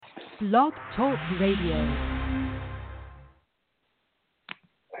Blog Talk Radio.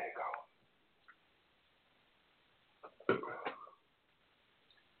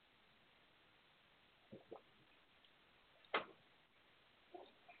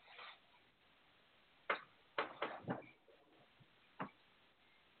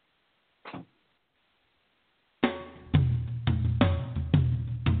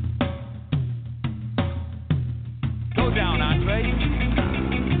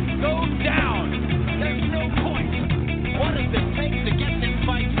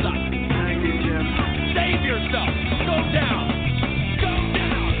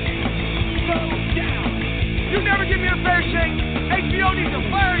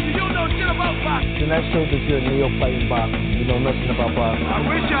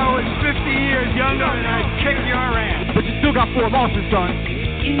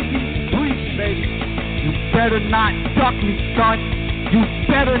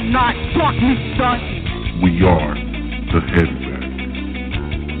 We are the headback.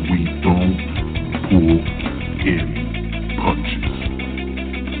 We don't pull any punches.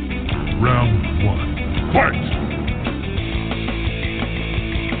 Round one, fight!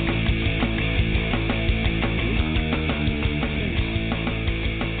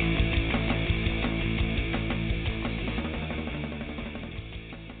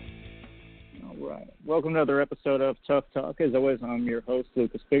 Welcome to another episode of Tough Talk. As always, I'm your host,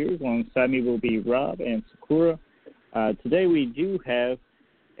 Lucas Biggers. Alongside me will be Rob and Sakura. Today we do have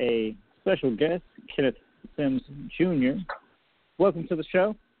a special guest, Kenneth Sims Jr. Welcome to the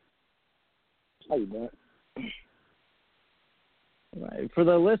show. How you doing? Right. For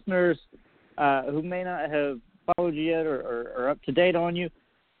the listeners who may not have followed you yet or are up to date on you,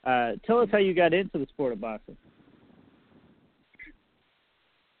 tell us how you got into the sport of boxing.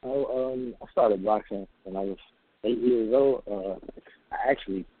 I started boxing when I was 8 years old. I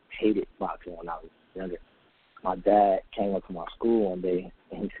actually hated boxing when I was younger. My dad came up to my school one day,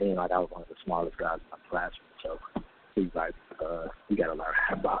 and he seen like I was one of the smallest guys in my classroom. So he's like, you got to learn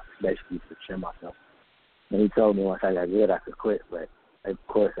how to box, basically, to train myself. And he told me once I got good, I could quit. But, of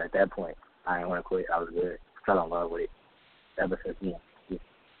course, at that point, I didn't want to quit. I was good. I fell in love with it ever since then. It's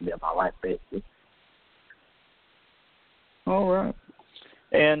been my life, basically. All right.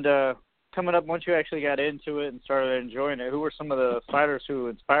 And coming up, once you actually got into it and started enjoying it, who were some of the fighters who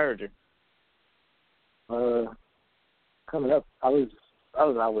inspired you? Coming up, I was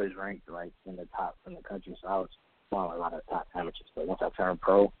always ranked like in the top in the country, so I was sparring a lot of top amateurs. But once I turned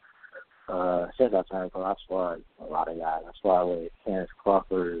pro, since I turned pro, I sparred a lot of guys. I sparred with Kenneth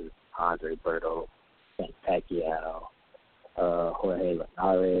Crawford, Andre Berto, St. Pacquiao, Jorge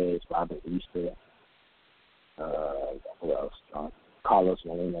Linares, Robert Easter. Who else? Carlos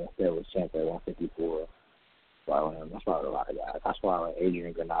Molina, there was champ at 154. I sparred a lot of guys. I sparred with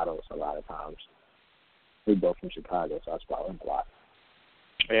Adrian Granados a lot of times. We both from Chicago, so I sparred him a lot.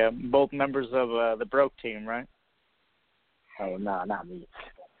 Yeah, both members of the Broke team, right? Oh, no, not me.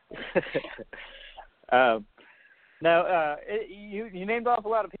 You named off a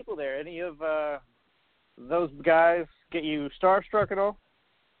lot of people there. Any of those guys get you starstruck at all?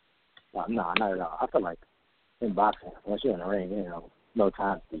 No, not at all. I feel like in boxing, once you're in the ring, no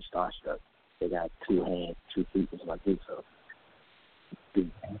time to be starstruck. They got 2 hands, 2 feet, something like this. So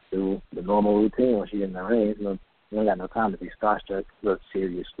do the normal routine once you're in the ring. You don't got no time to be starstruck. It's a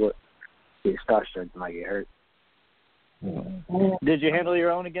serious sport. Get starstruck, you might get hurt. Did you handle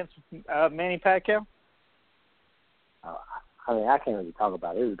your own against Manny Pacquiao? I can't really talk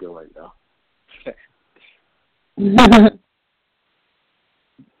about it. It was good work, though.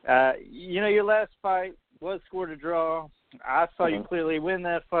 Your last fight was scored a draw. I saw you clearly win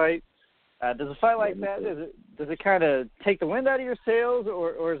that fight. Does a fight like that, does it kind of take the wind out of your sails,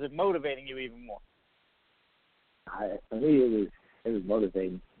 or is it motivating you even more? For me, it was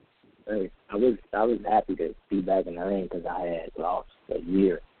motivating. I was happy to be back in the ring because I had lost a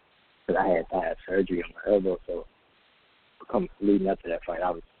year because I had to have surgery on my elbow. So leading up to that fight,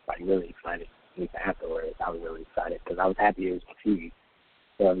 I was like really excited. Even afterwards, I was really excited because I was happy it was on TV.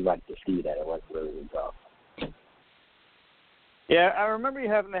 So everybody could see that it wasn't really resolved. Yeah, I remember you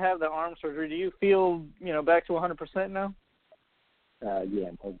having to have the arm surgery. Do you feel, back to 100% now?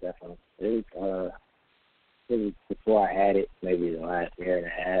 Yeah, most definitely. It was before I had it, maybe the last year and a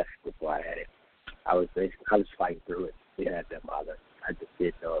half before I had it. I was fighting through it. It had that bother. I just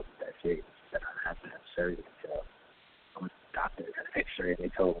didn't know it was that serious that I had to have surgery. So I went to the doctor, got an X-ray, and they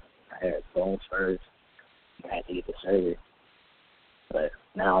told me I had bone spurs. I had to get the surgery. But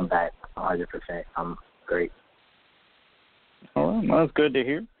now I'm back 100%. I'm great. All right, well, that's good to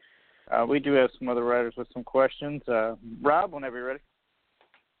hear. We do have some other writers with some questions. Rob, whenever you're ready.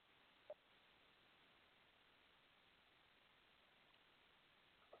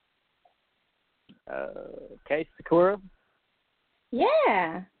 Okay, Sakura.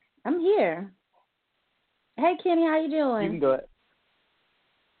 Yeah, I'm here. Hey, Kenny, how you doing? You can go ahead.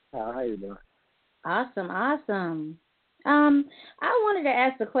 How you doing? Awesome. I wanted to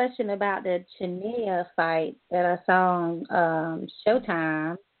ask a question about the Chania fight that I saw on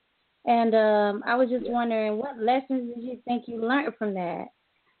Showtime, and I was just wondering what lessons did you think you learned from that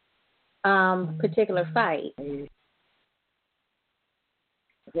particular fight? I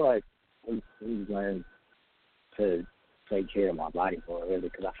feel like we learned to take care of my body more, really,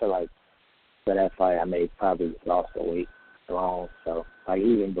 because I feel like for that fight I may probably lost the weight wrong. So, like,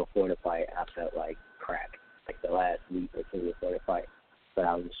 even before the fight, I felt like crap, like the last week or two before the fight. But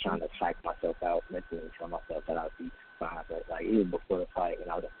I was just trying to psych myself out mentally and tell myself that I'd be fine. But, like, even before the fight, when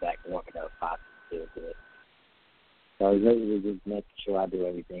I was back working out, I feel good. So I was really just making sure I do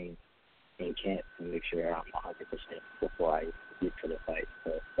everything in camp to make sure I'm 100% before I get to the fight.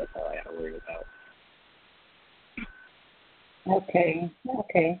 So that's all I got to worry about. Okay.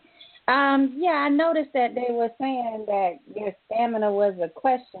 Yeah, I noticed that they were saying that your stamina was a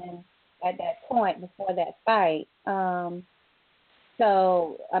question at that point before that fight.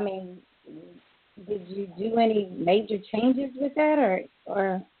 So, I mean, did you do any major changes with that,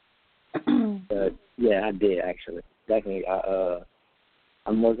 or? Yeah, I did actually. Definitely.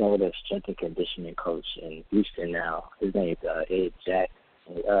 I'm working with a strength and conditioning coach in Houston now. His name's Ed Jack.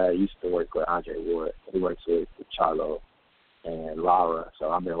 He used to work with Andre Ward. He works with Charlo and Laura,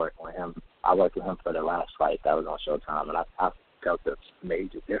 so I've been working with him. I worked with him for the last fight that was on Showtime, and I felt a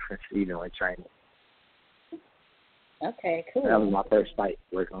major difference even with training. Okay, cool. That was my first fight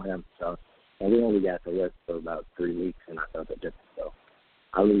working with him, so and we only got to work for about 3 weeks, and I felt a difference. So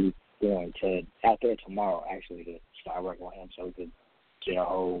I'll be going to out there tomorrow actually to start working with him, so we could get a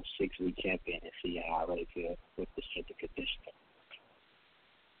whole 6-week champion and see how I really feel with the strength and conditioning.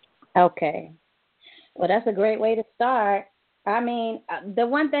 Okay. Well, that's a great way to start. I mean, the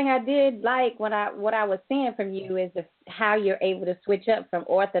one thing I did like what I was seeing from you is how you're able to switch up from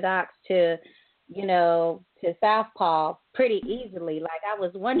orthodox to, to southpaw pretty easily. Like, I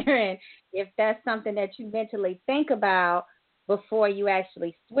was wondering if that's something that you mentally think about before you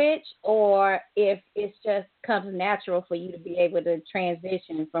actually switch, or if it just comes natural for you to be able to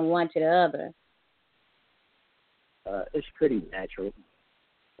transition from one to the other. It's pretty natural.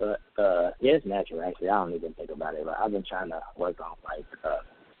 But, yeah, it's natural, actually. I don't even think about it. But I've been trying to work on,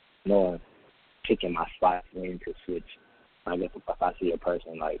 knowing, picking my spots when to switch. Like, if I see a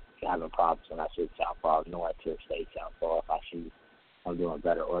person, having problems when I switch southpaw, knowing to stay southpaw. If I see I'm doing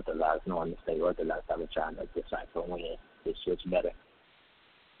better orthodox, knowing to stay orthodox, I've been trying to decipher when to switch better.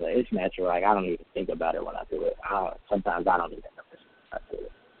 But it's natural. Like, I don't even think about it when I do it. Sometimes I don't even know when I do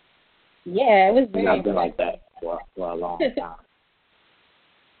it. Yeah, it was very I've been like that for a long time.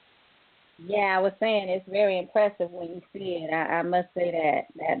 Yeah, I was saying it's very impressive when you see it. I must say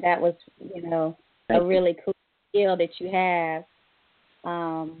that was, a really cool skill that you have.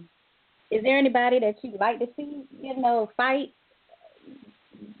 Is there anybody that you'd like to see, fight,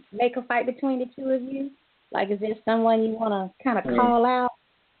 make a fight between the two of you? Like, is there someone you want to kind of call out?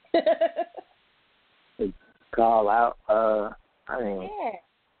 Call out? I mean,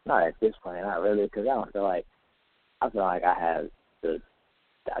 not at this point, not really, because I feel like I have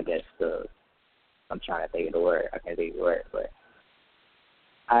I'm trying to think of the word. I can't think of the word, but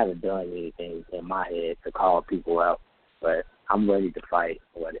I haven't done anything in my head to call people out. But I'm ready to fight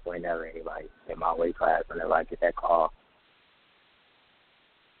whenever anybody in my weight class, whenever I get that call.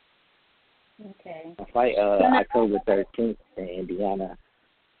 Okay. I fight October 13th in Indiana.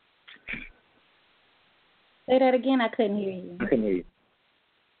 Say that again. I couldn't hear you. I couldn't hear you.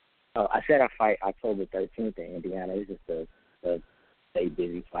 Oh, I said I fight October 13th in Indiana. It's just a stay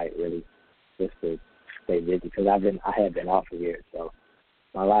busy fight, really, just to stay busy because I had been off a year. So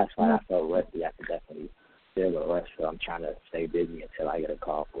my last fight, I felt rusty. I could definitely feel a rush. So I'm trying to stay busy until I get a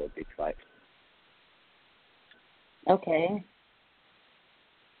call for a big fight. Okay.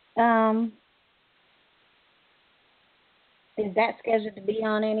 Is that scheduled to be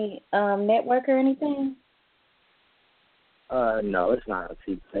on any network or anything? No, it's not a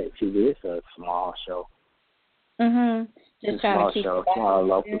TV. It's a small show. Just trying to keep it small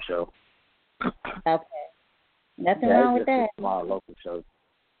local show. Okay. Nothing wrong with that. A small local show.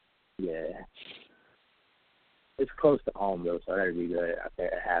 Yeah. It's close to home though, so that'd be good. I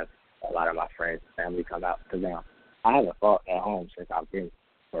have a lot of my friends and family come out because now I haven't fought at home since I've been.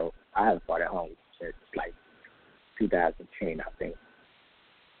 So I haven't fought at home since 2010, I think.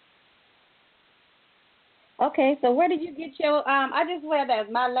 Okay, so where did you get your? I just want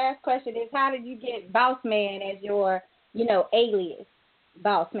that. My last question is, how did you get Boss Man as your, alias,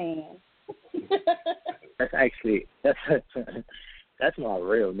 Boss Man? That's actually that's my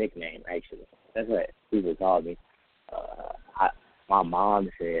real nickname. Actually, that's what people call me. My mom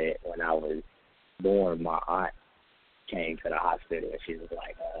said when I was born, my aunt came to the hospital and she was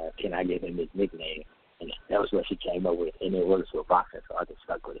like, "Can I give him this nickname?" And that was what she came up with, and it works with boxing, so I just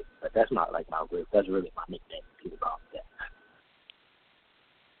stuck with it. But that's not like my real. That's really my nickname. People call me that.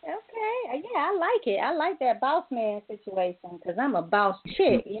 Okay, yeah, I like it. I like that boss man situation because I'm a boss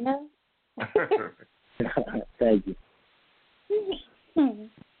chick, you know. Thank you.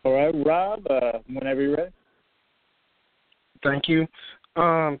 All right, Rob, whenever you're ready. Thank you.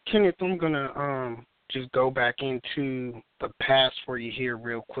 Kenneth, I'm going to just go back into the past for you here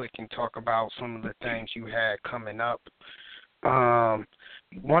real quick and talk about some of the things you had coming up.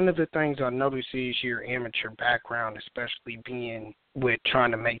 One of the things I noticed is your amateur background, especially being with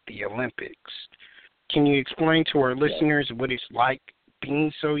trying to make the Olympics. Can you explain to our listeners what it's like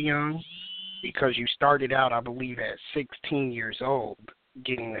being so young? Because you started out, I believe, at 16 years old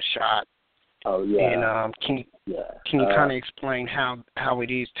getting the shot. Oh, yeah. And can you kind of explain how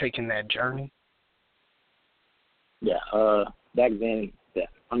it is taking that journey? Yeah. Back then,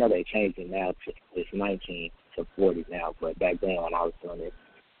 I know they changed it now to it's 19 to 40 now, but back then when I was doing it,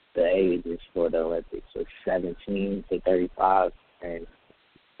 the ages for the Olympics was 17 to 35, and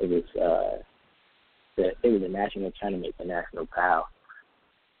it was a national tournament for national PAL.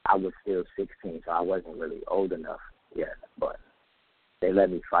 I was still 16, so I wasn't really old enough yet, but they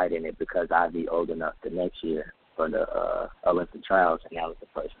let me fight in it because I'd be old enough the next year for the Olympic trials, and I was the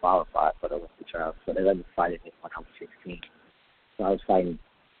first qualified for the Olympic trials. So they let me fight in it when I was 16. So I was fighting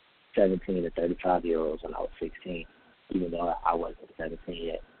 17 to 35-year-olds when I was 16, even though I wasn't 17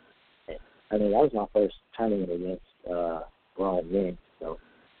 yet. And, I mean, that was my first tournament against grown men, so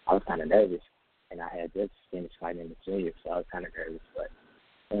I was kind of nervous, and I had just finished fighting in the juniors, so I was kind of nervous, but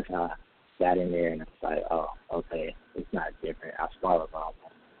once I got in there and I was like, oh, okay, it's not different. I swallowed all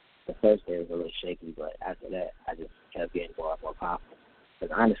that. The first day was a little shaky, but after that, I just kept getting more and more confident.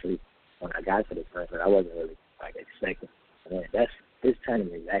 Because honestly, when I got to the tournament, I wasn't really expecting. And this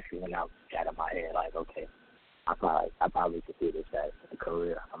tournament is actually when I got in my head, like, okay, I probably could do this as a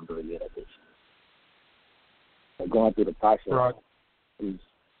career. I'm really good at this. So going through the process, right.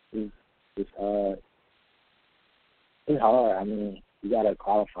 It's hard. I mean, you gotta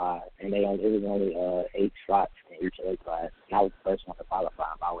qualify, and it was only 8 spots in each weight class. And I was the first one to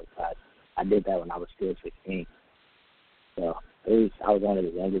qualify in my weight class. I did that when I was still 16. So I was one of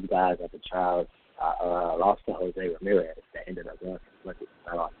the youngest guys at the trials. I lost to Jose Ramirez that ended up going to the Olympics.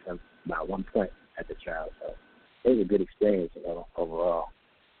 I lost him by 1 point at the trials. So it was a good experience, overall.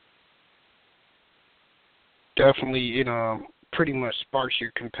 Definitely, it pretty much sparks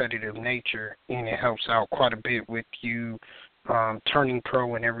your competitive nature, and it helps out quite a bit with you turning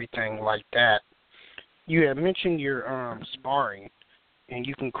pro and everything like that. You had mentioned your sparring, and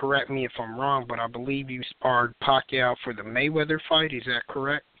you can correct me if I'm wrong, but I believe you sparred Pacquiao for the Mayweather fight. Is that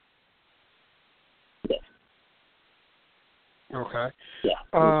correct? Yes. Okay. Yeah.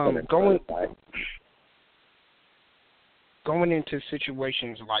 Going into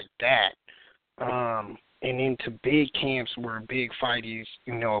situations like that, and into big camps where a big fight is,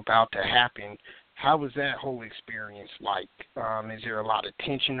 about to happen, how was that whole experience like? Is there a lot of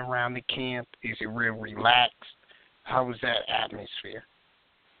tension around the camp? Is it real relaxed? How was that atmosphere?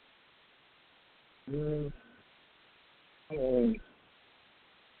 It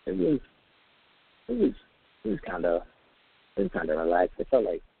was kind of relaxed. It felt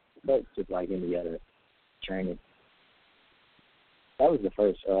just like any other training. That was the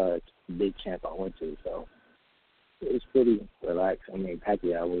first big camp I went to, so it was pretty relaxed. I mean,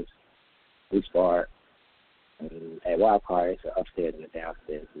 Pacquiao we sparred. At Wild Card, it's upstairs and a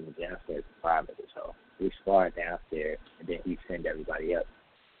downstairs. And the downstairs is private, so we sparred downstairs, and then we send everybody up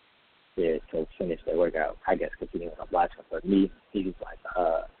there to finish their workout. I guess because he didn't want to watch him. But me, he was like,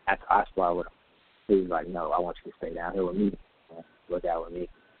 after I sparred with him, he was like, no, I want you to stay down here with me, work out with me.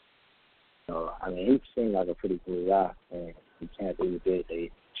 So, I mean, he seemed like a pretty cool guy, and he can't do good.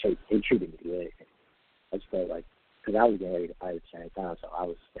 They treated me good. I just felt like, because I was getting ready to fight at the same time, so I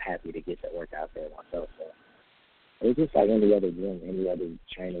was happy to get that workout there myself. So it was just like any other gym, any other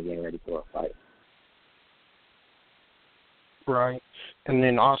trainer getting ready for a fight. Right. And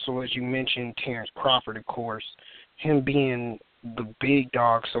then also, as you mentioned, Terrence Crawford, of course, him being the big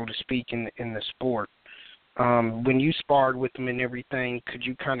dog, so to speak, in the sport. When you sparred with him and everything, could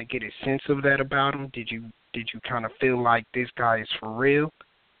you kind of get a sense of that about him? Did you kind of feel like this guy is for real?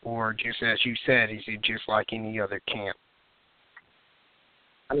 Or just as you said, is it just like any other camp?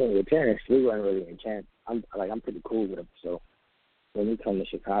 I mean, with Terrence, we weren't really in camp. I'm pretty cool with him, so when he come to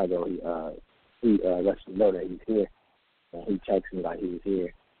Chicago, he lets me know that he's here, and he texted me like he was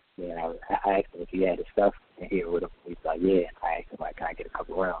here. And I asked him if he had his stuff and here with him. He's like, yeah. And I asked him like, can I get a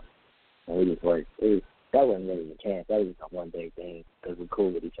couple rounds? And we just worked. That wasn't really a chance. That was just a one-day thing because we're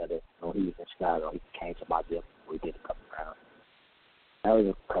cool with each other. When he was in Chicago, he came to my gym. We did a couple rounds. That was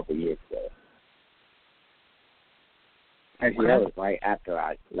a couple years ago. Actually, that was right after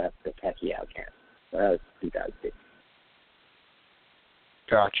I left the Pacquiao camp. So that was 2006.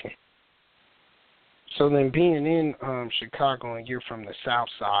 Gotcha. So then being in Chicago and you're from the South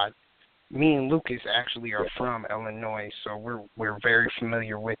Side, me and Lucas actually are from Illinois, so we're very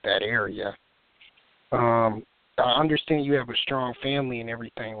familiar with that area. I understand you have a strong family and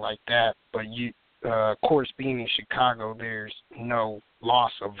everything like that, but you, of course, being in Chicago, there's no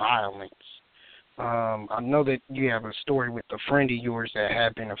loss of violence. I know that you have a story with a friend of yours that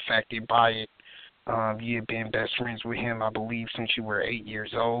had been affected by it. You had been best friends with him, I believe, since you were 8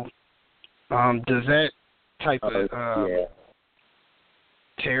 years old. Does that type of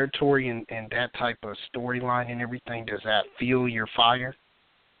territory and that type of storyline and everything, does that fuel your fire?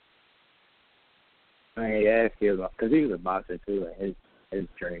 I mean, yeah, it feels like, because he was a boxer too, and his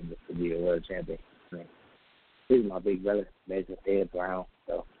dream was to be a world champion. I mean, he's my big brother, Major Ed Brown,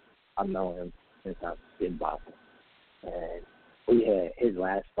 so I've known him since I was in boxing. And we had his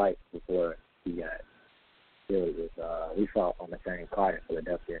last fight before he got killed was we fought on the same card in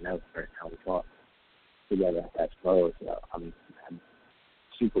Philadelphia, and that was the first time we fought together. That's close. So I'm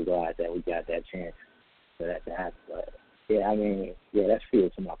super glad that we got that chance for that to happen. But yeah, I mean, yeah, that's fuel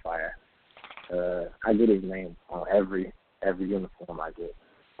to my fire. I get his name on every uniform I get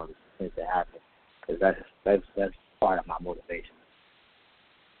since it happened, because that's part of my motivation.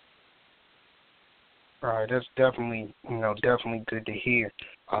 All right, that's definitely good to hear.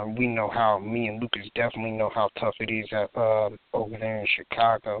 We know how, me and Lucas definitely know how tough it is over there in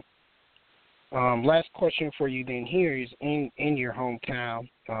Chicago. Last question for you then here is in your hometown.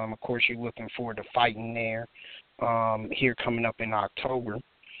 Of course, you're looking forward to fighting there here coming up in October.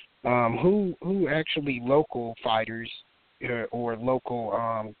 Who actually local fighters or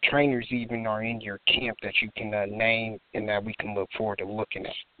local trainers even are in your camp that you can name and that we can look forward to looking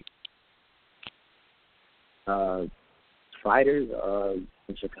at? Fighters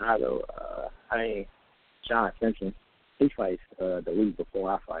in Chicago, John Simpson, he fights the week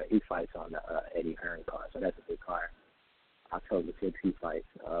before I fight. He fights on the Eddie Hearn card, so that's a big card. October 6th, he fights.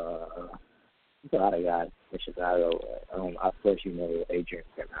 There's a lot of guys in Chicago. Of course, you know Adrian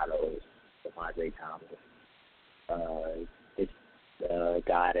Bernardo is Devondre Thomas. It's the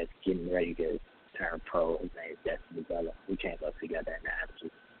guy that's getting ready to turn pro. His name is Destiny Bella. We came up together in the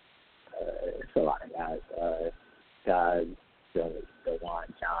amateurs. It's a lot of guys. Guys, DeJuan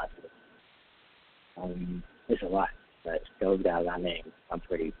Johnson. It's a lot. But those guys I named, I'm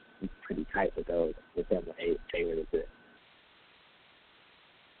pretty tight with those. With them, they really good.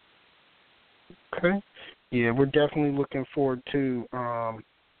 Okay. Yeah, we're definitely looking forward to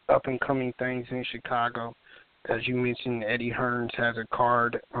up and coming things in Chicago. As you mentioned, Eddie Hearns has a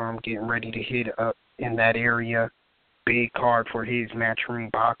card getting ready to hit up in that area. Big card for his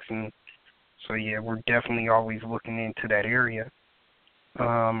matchroom boxing. So, yeah, we're definitely always looking into that area.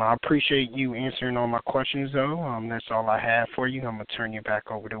 I appreciate you answering all my questions, though. That's all I have for you. I'm going to turn you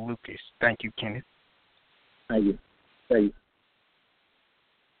back over to Lucas. Thank you, Kenneth. Thank you.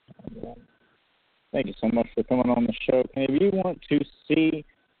 Thank you so much for coming on the show. And if you want to see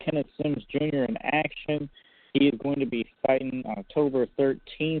Kenneth Sims Jr. in action, he is going to be fighting October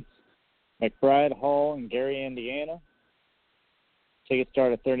 13th, McBride Hall in Gary, Indiana. Tickets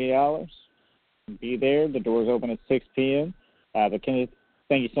start at $30. Be there. The doors open at 6 p.m. But Kenneth,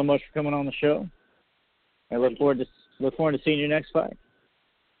 thank you so much for coming on the show. I look forward to seeing your next fight.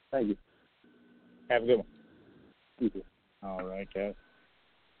 Thank you. Have a good one. You too. All right, guys.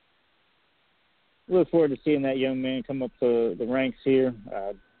 Look forward to seeing that young man come up the ranks here.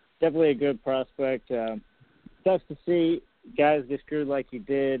 Definitely a good prospect. Tough to see guys get screwed like he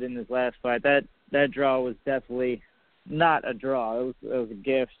did in his last fight. That draw was definitely not a draw. It was a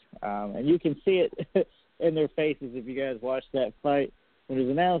gift. And you can see it in their faces if you guys watch that fight. When it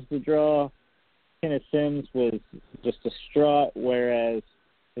was announced the draw, Kenneth Sims was just distraught, whereas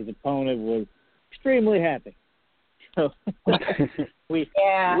his opponent was extremely happy. So we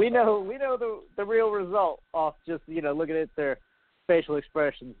know the real result off just looking at their facial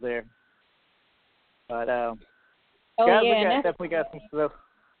expressions there. But guys, definitely got some stuff.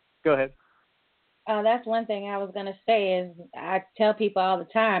 Go ahead. That's one thing I was gonna say is I tell people all the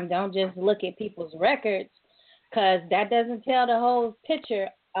time, don't just look at people's records, because that doesn't tell the whole picture.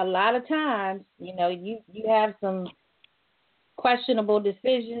 A lot of times, you have some questionable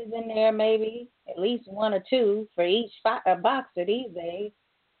decisions in there, maybe at least one or two for each boxer these days.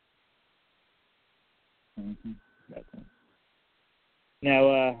 Mm-hmm.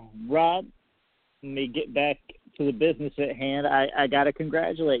 Now, Rob, let me get back to the business at hand. I got to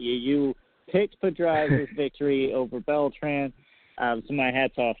congratulate you. You picked Pedraza's victory over Beltran. So my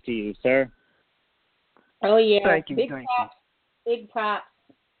hat's off to you, sir. Oh, yeah. Thank you. Big props. Big props.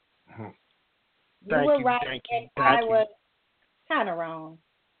 Thank were you, right, thank you, and thank I you. was kind of wrong.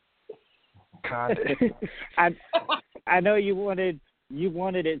 I know you wanted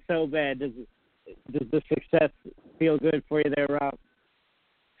it so bad. Does the success feel good for you there, Rob?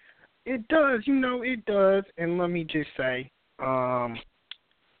 It does, it does. And let me just say,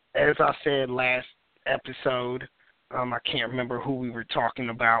 as I said last episode, I can't remember who we were talking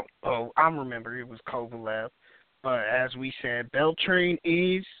about. Oh, I remember it was Kovalev. But as we said, Beltran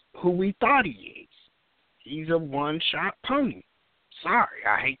is who we thought he is. He's a one-shot pony. Sorry,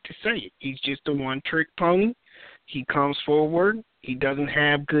 I hate to say it. He's just a one-trick pony. He comes forward. He doesn't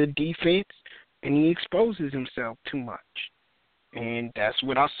have good defense, and he exposes himself too much. And that's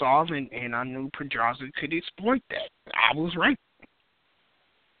what I saw, and I knew Pedraza could exploit that. I was right.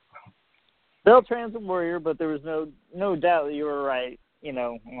 Beltran's a warrior, but there was no doubt that you were right,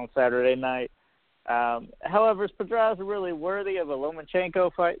 on Saturday night. However, is Pedraza really worthy of a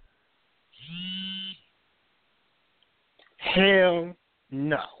Lomachenko fight? Hell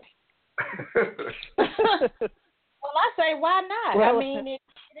no. Well, I say, why not? Well, I mean, it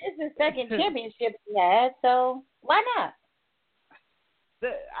is the second championship he had, so why not?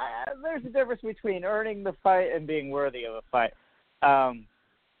 There's a difference between earning the fight and being worthy of a fight.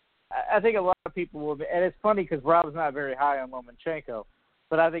 I think a lot of people will be, and it's funny because Rob's not very high on Lomachenko,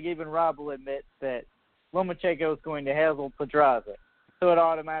 but I think even Rob will admit that Lomachenko is going to hassle Pedraza, so it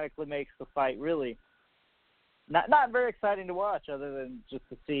automatically makes the fight really not very exciting to watch, other than just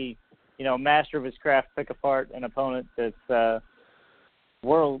to see, a master of his craft pick apart an opponent that's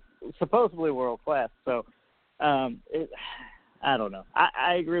supposedly world class. So, I don't know.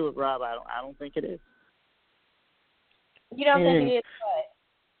 I agree with Rob. I don't think it is. You don't think it is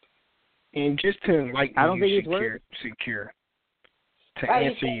what? And just to enlighten I don't you, think he's worthy. Secure, to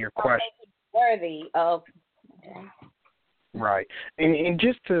answer your question. Worthy of. Right. And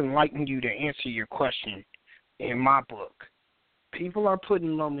just to enlighten you, to answer your question, in my book, people are putting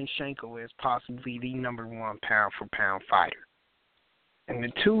Lomachenko as possibly the number one pound-for-pound fighter. And the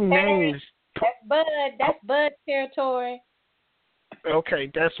two names... That's Bud territory.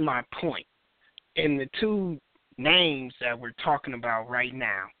 Okay, that's my point. And the two names that we're talking about right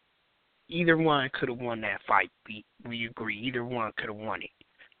now, either one could have won that fight. We agree. Either one could have won it.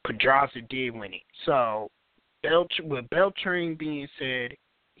 Pedraza did win it. So, with Beltran being said,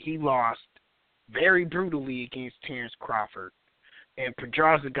 he lost very brutally against Terrence Crawford, and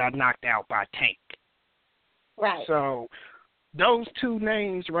Pedraza got knocked out by Tank. Right. So, those two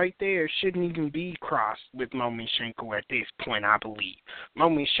names right there shouldn't even be crossed with Lomachenko at this point, I believe.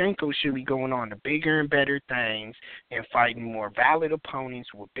 Lomachenko should be going on to bigger and better things and fighting more valid opponents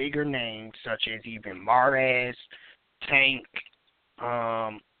with bigger names, such as even Mares, Tank,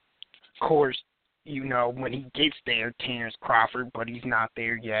 of course, when he gets there, Terrence Crawford, but he's not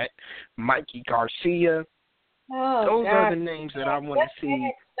there yet. Mikey Garcia. Those are the names that I want to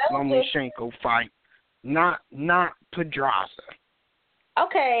see Lomachenko fight, not Pedraza.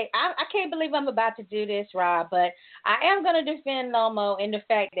 Okay, I can't believe I'm about to do this, Rob, but I am going to defend Lomo in the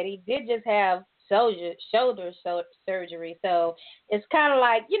fact that he did just have shoulder surgery. So it's kind of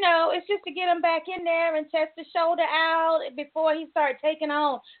like, it's just to get him back in there and test the shoulder out before he starts taking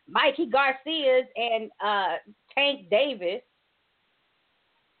on Mikey Garcia's and Tank Davis.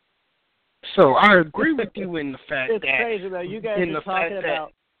 So I agree with you in the fact it's that crazy though. You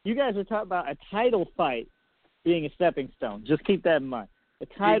guys are talking about a title fight being a stepping stone. Just keep that in mind. A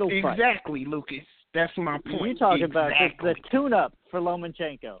title fight. Exactly, Lucas. That's my point. You're talking about the tune-up for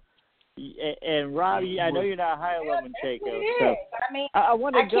Lomachenko. And Rob, I know you're not high on Lomachenko, so I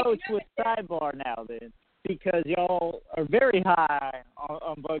want to go to a sidebar now then, because y'all are very high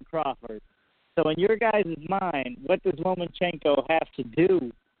on Bud Crawford. So in your guys' mind, what does Lomachenko have to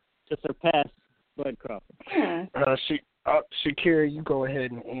do to surpass Bud Crawford? Shakira, you go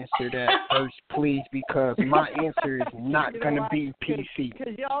ahead and answer that first, please, because my answer is not going to be PC.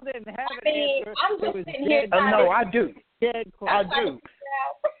 Because y'all didn't have an answer. I'm just sitting here. No, I do. I do.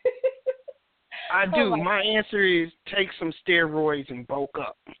 I do. My answer is take some steroids and bulk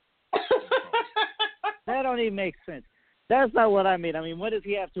up. That don't even make sense. That's not what I mean. I mean, what does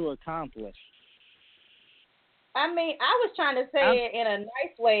he have to accomplish? I mean, I was trying to say it in a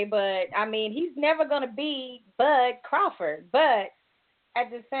nice way, but I mean, he's never going to be Bud Crawford. But at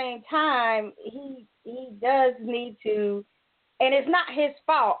the same time, he does need to, and it's not his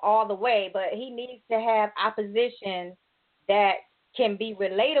fault all the way, but he needs to have opposition that can be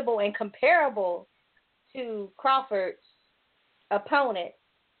relatable and comparable to Crawford's opponent.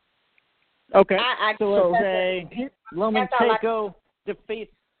 Okay. So let's say Lomachenko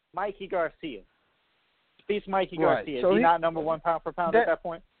defeats Mikey Garcia. Garcia. So is he not number one pound for pound at that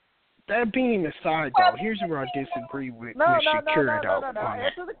point? That being aside, though, here's where I disagree with Shakira, though.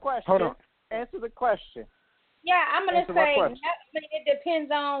 Answer the question. Hold on. Answer the question. Yeah, I'm going to say it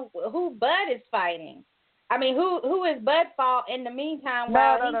depends on who Bud is fighting. I mean, who is Bud fought in the meantime?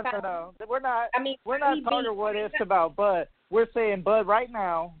 No. We're not. I mean, we're not talking what ifs about Bud. We're saying Bud right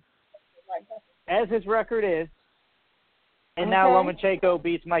now, as his record is, and now Lomachenko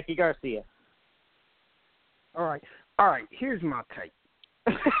beats Mikey Garcia. All right. Here's my take.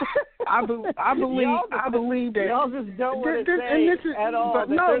 I believe that y'all just don't want to say at all. But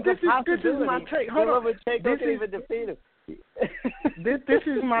no, this is my take. Hold on. Lomachenko can even defeat him. This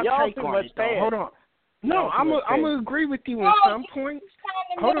is my take on it, though. Hold on. No, I'm gonna agree with you in some points.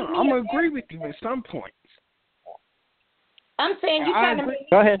 Hold on, I'm gonna agree with you in some points. I'm saying you're trying to make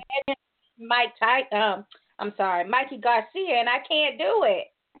Go ahead. Mikey Garcia, and I can't do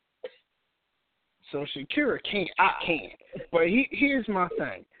it. So Shakira can't. I can't. But here's my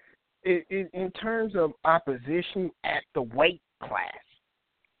thing. In terms of opposition at the weight class,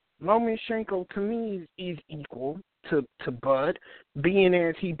 Lomachenko to me is equal to Bud, being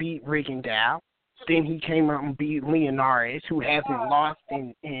as he beat Rigondeaux. Then he came out and beat Leonarez, who hasn't lost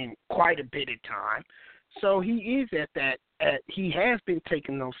in quite a bit of time. So he is at that. He has been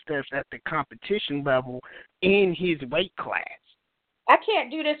taking those steps at the competition level in his weight class. I can't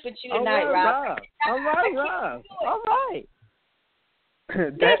do this with you tonight, Rob. All right, Rob. All right.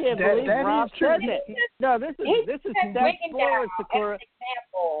 That Rob is true. said it. No, this is that's forward, Sakura.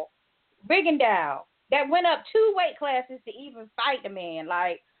 Example, Rigondeaux that went up 2 weight classes to even fight the man.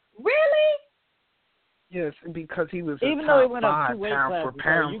 Like, really? Yes, because he was even a though he top went up 2 5 weight pound classes, for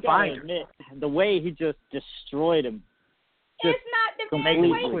pound you gotta fighter. admit, the way he just destroyed him. It's not the man's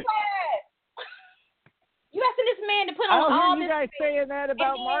weight class. You asking this man to put on all this? You guys saying that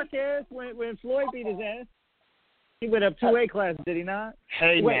about Marquez when Floyd beat his ass. He went up 2 weight classes, did he not?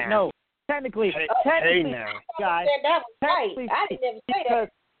 Hey, wait, now. No. Technically, now. Guys, that was right. I didn't ever say that. Because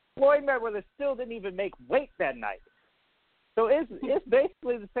Floyd Mayweather still didn't even make weight that night. So it's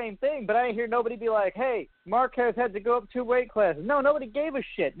basically the same thing, but I didn't hear nobody be like, hey, Marquez had to go up 2 weight classes. No, nobody gave a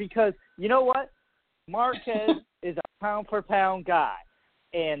shit because you know what? Marquez is a pound-for-pound guy.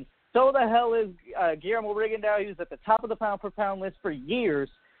 And so the hell is Guillermo Rigondeaux. He was at the top of the pound-for-pound list for years.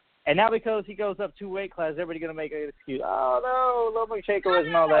 And now because he goes up 2 weight classes, everybody's going to make an excuse. Oh, no, Lomachenko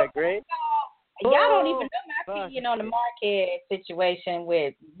isn't all that great. Y'all don't even know my opinion on the Marquez situation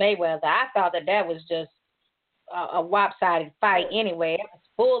with Mayweather. I thought that was just a lopsided fight anyway. It was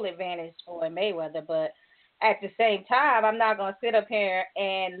full advantage for Mayweather, but at the same time, I'm not going to sit up here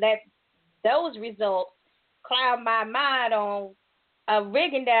and let those results cloud my mind on a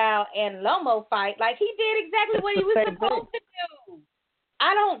Rigondeaux and Lomo fight. Like, he did exactly what he was supposed to do.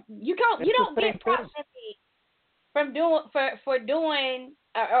 You don't get proximity from doing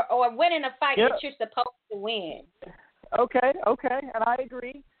or winning a fight that you're supposed to win. Okay, and I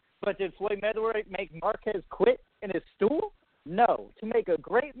agree. But did Floyd Mayweather make Marquez quit in his stool? No. To make a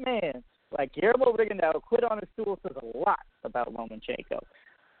great man like Guillermo Rigondeaux quit on his stool says a lot about Lomachenko.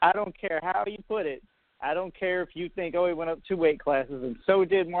 I don't care how you put it. I don't care if you think, he went up 2 weight classes, and so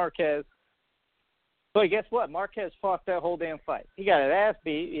did Marquez. But guess what? Marquez fought that whole damn fight. He got his ass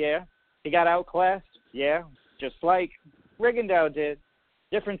beat, yeah. He got outclassed, yeah, just like Rigondeaux did.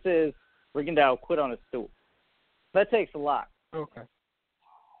 Difference is Rigondeaux quit on his stool. That takes a lot.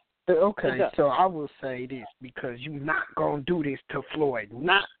 Okay, so I will say this because you're not going to do this to Floyd.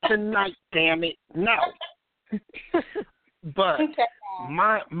 Not tonight, damn it. No. But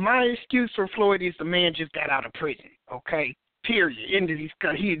my excuse for Floyd is the man just got out of prison, okay? Period.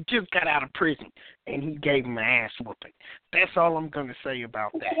 He just got out of prison, and he gave him an ass whooping. That's all I'm going to say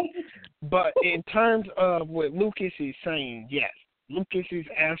about that. But in terms of what Lucas is saying, yes, Lucas is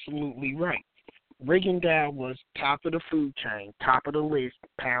absolutely right. Rigondeaux was top of the food chain, top of the list,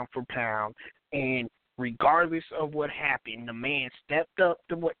 pound for pound, and regardless of what happened, the man stepped up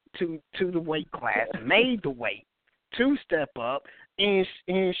to the weight class, made the weight to step up, and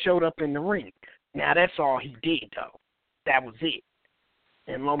showed up in the ring. Now, that's all he did, though. That was it.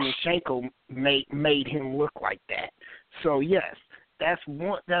 And Lomachenko made him look like that. So, yes, that's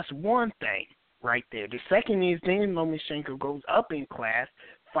one thing. right there. The second is then Lomachenko goes up in class,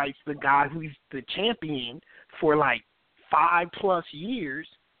 fights the guy who's the champion for like 5+ years,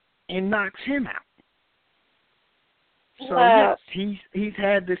 and knocks him out. So yes, he's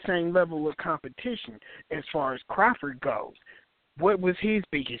had the same level of competition as far as Crawford goes. What was his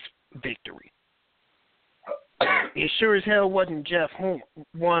biggest victory? It sure as hell wasn't Jeff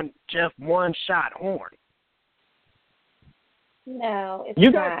one-shot Horn. No, it's You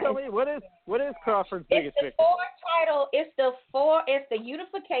not. guys tell me what is Crawford's biggest victory? It's the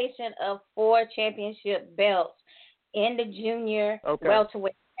unification of 4 championship belts in the junior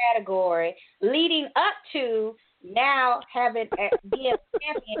welterweight category, leading up to now having being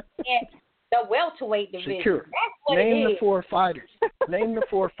champion in the welterweight division. Secure. That's what Name it the is. 4 fighters. Name the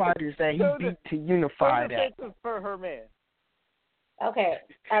 4 fighters that he beat to unify that. For her man. Okay,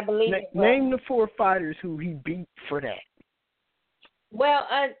 I believe it. Name the 4 fighters who he beat for that. Well,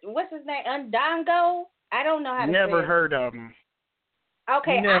 what's his name? Undongo? I don't know how to Never say heard of him.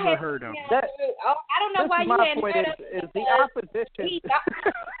 Okay, Never heard of him. I don't know why you hadn't heard of him. Is the opposition.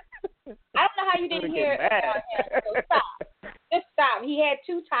 I don't know how you didn't hear about him. So stop. Just stop. He had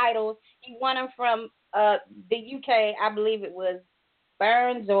 2 titles. He won them from the UK. I believe it was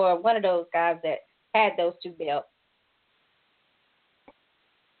Burns or one of those guys that had those 2 belts.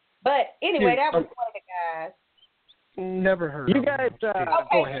 But anyway, that was one of the guys. Never heard you of guys, him.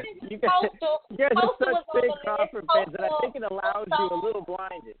 Go ahead. You guys are such big Crawford fans that I think it allows you a little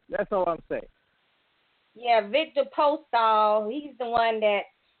blinded. That's all I'm saying. Yeah, Victor Postol, he's the one that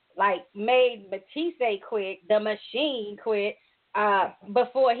made Matisse quit, the Machine quit,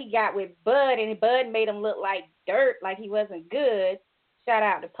 before he got with Bud, and Bud made him look like dirt, like he wasn't good. Shout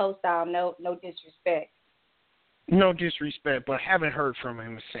out to Postol, no disrespect. No disrespect, but haven't heard from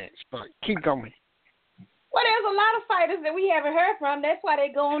him since. But keep going. Well, there's a lot of fighters that we haven't heard from. That's why they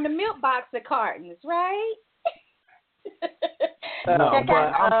go on the milk box of cartons, right? No, but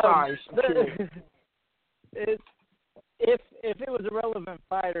I'm sorry. If it was a relevant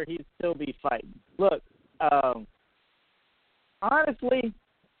fighter, he'd still be fighting. Look, honestly,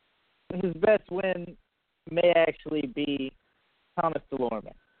 his best win may actually be Thomas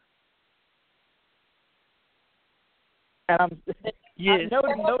Delorme. And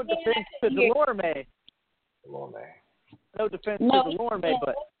no defense to Delorme. No defense to Delorme,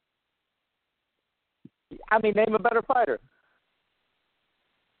 but I mean, name a better fighter.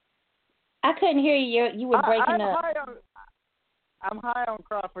 I couldn't hear you. You were breaking up. I'm high on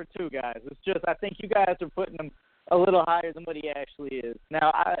Crawford too, guys. It's just I think you guys are putting him a little higher than what he actually is.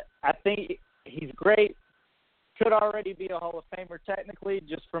 Now, I think he's great. Could already be a Hall of Famer technically,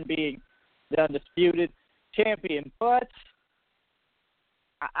 just from being the undisputed champion. But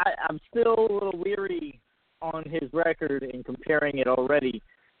I'm still a little weary on his record and comparing it already.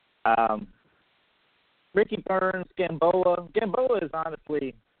 Ricky Burns, Gamboa. Gamboa is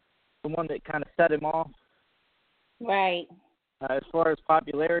honestly the one that kind of set him off. Right. As far as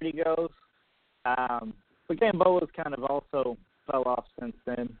popularity goes. But Gamboa's kind of also fell off since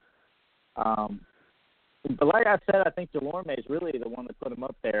then. But like I said, I think Delorme is really the one that put him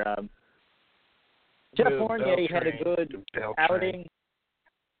up there. Jeff Fournier had a good outing.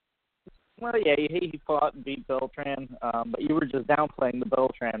 Well, yeah, he fought and beat Beltran, but you were just downplaying the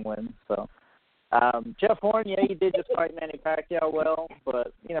Beltran win. So Jeff Fournier, he did just fight Manny Pacquiao well,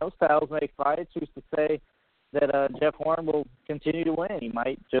 but, styles make fights. Who's to say that Jeff Horn will continue to win? He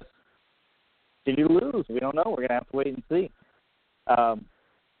might just continue to lose. We don't know. We're going to have to wait and see.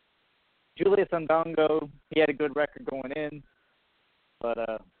 Julius Ndongo, he had a good record going in, but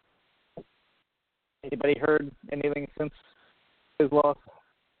anybody heard anything since his loss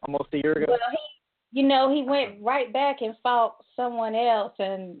almost a year ago? Well, he went right back and fought someone else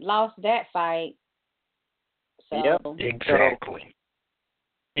and lost that fight. So. Yep. Exactly.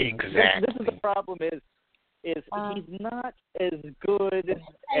 Exactly. This is the problem is he's not as good as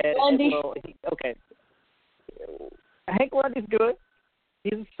okay. Hank Lundy's good.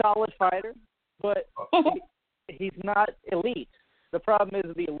 He's a solid fighter, but he's not elite. The problem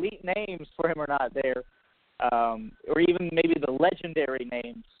is the elite names for him are not there, or even maybe the legendary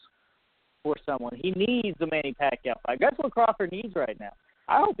names for someone. He needs a Manny Pacquiao fight. That's what Crawford needs right now.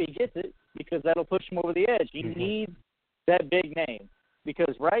 I hope he gets it because that'll push him over the edge. He needs that big name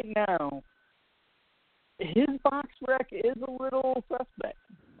because right now his box rec is a little suspect.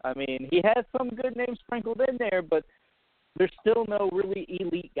 I mean, he has some good names sprinkled in there, but there's still no really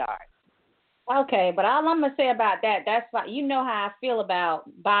elite guy. Okay, but all I'm going to say about that's why you know how I feel about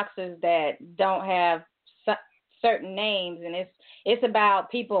boxers that don't have certain names, and it's about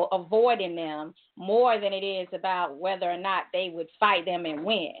people avoiding them more than it is about whether or not they would fight them and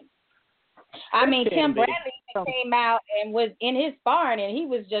win. I mean, Tim Bradley came out and was in his sparring, and he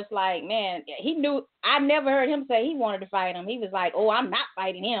was just like, man, he knew. I never heard him say he wanted to fight him. He was like, oh, I'm not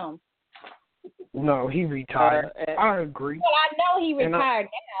fighting him. No, he retired. I agree. Well, I know he retired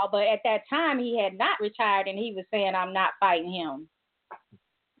now, but at that time he had not retired, and he was saying, I'm not fighting him.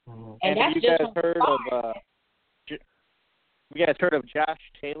 And that's you guys heard of? You guys heard of Josh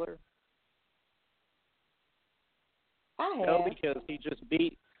Taylor? I have. No, because he just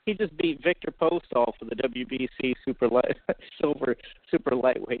beat Victor Postol for the WBC super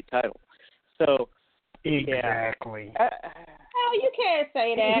lightweight title. So exactly. Yeah. No, you can't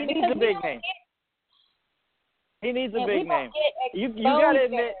say that. He needs a big name. He needs a big name. You got to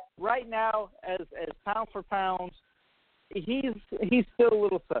admit, right now, as pound for pound, he's still a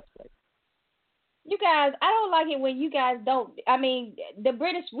little suspect. You guys, I don't like it when you guys don't. I mean, the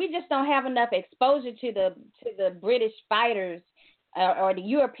British, we just don't have enough exposure to the British fighters or the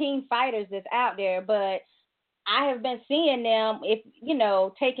European fighters that's out there. But I have been seeing them, if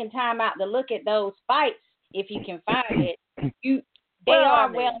taking time out to look at those fights, if you can find it. They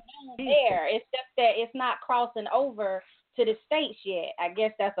are well known there. It's just that it's not crossing over to the States yet. I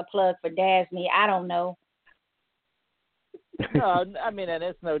guess that's a plug for Dasney. I don't know. No, I mean, and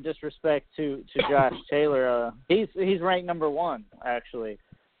it's no disrespect to Josh Taylor. He's ranked number 1, actually.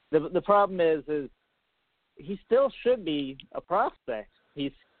 The problem is he still should be a prospect.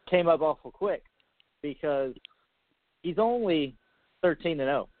 He came up awful quick because he's only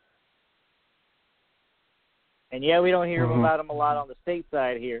 13-0. And yeah, we don't hear about him a lot on the state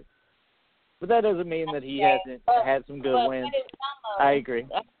side here, but that doesn't mean that he hasn't had some good wins. I agree.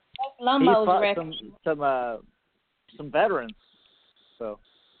 He fought some veterans. So,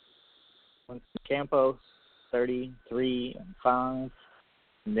 Campos, 33-5, and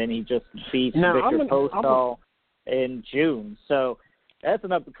then he just beat Victor Postol in June. So that's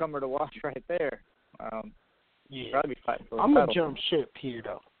an up-and-comer to watch right there. Yeah. Probably fighting for I'm going to jump ship here,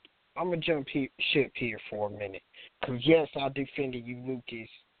 though. I'm going to jump ship here for a minute. Because, yes, I defended you, Lucas,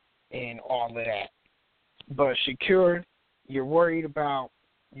 and all of that. But, Shakur, you're worried about,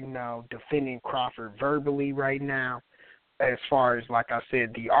 defending Crawford verbally right now. As far as, like I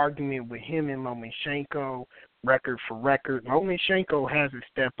said, the argument with him and Lomachenko, record for record, Lomachenko has a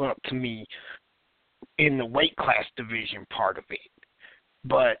step up to me in the weight class division part of it.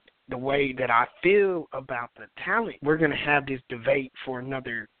 But the way that I feel about the talent, we're going to have this debate for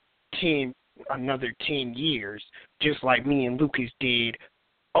another 10 years, just like me and Lucas did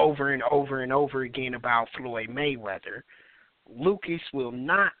over and over and over again about Floyd Mayweather. Lucas will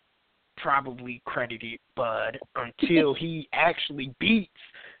not probably credit it, Bud, until he actually beats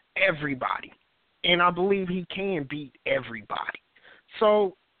everybody. And I believe he can beat everybody.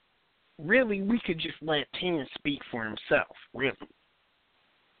 So, really, we could just let Terrence speak for himself, really.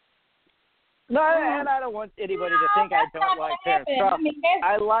 No, and I don't want anybody to think I don't like Terrence Crawford.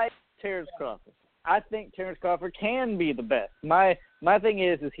 I like Terrence Crawford. I think Terrence Crawford can be the best. My thing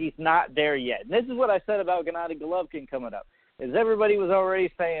is he's not there yet. And this is what I said about Gennady Golovkin coming up. Is everybody was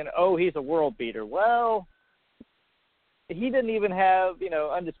already saying, oh, he's a world beater. Well, he didn't even have,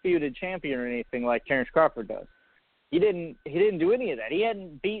 undisputed champion or anything like Terrence Crawford does. He didn't do any of that. He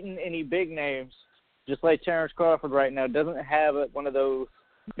hadn't beaten any big names, just like Terrence Crawford right now doesn't have one of those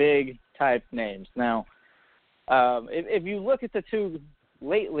big type names. Now, if you look at the two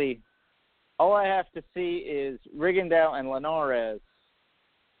lately, all I have to see is Rigondeaux and Linares,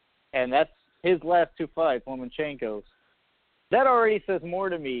 and that's his last 2 fights, Lomachenko's. That already says more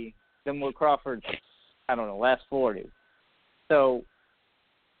to me than what Crawford's, last 40. So,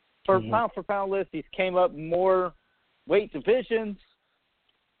 for pound list, he's came up more weight divisions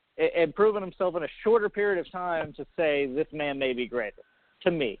and proven himself in a shorter period of time to say this man may be greater,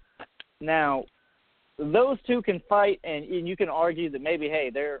 to me. Now, those two can fight, and you can argue that maybe, hey,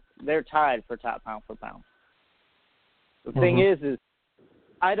 they're tied for top pound for pound. The thing is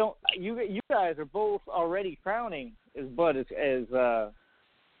I don't. You guys are both already crowning as Bud as the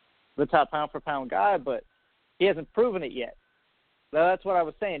top pound for pound guy, but he hasn't proven it yet. Now, that's what I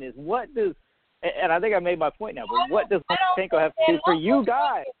was saying. Is what does, and I think I made my point now. But what does Lomachenko have to do for you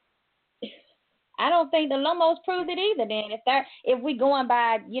guys? I don't think the Lomos proved it either. Then if we going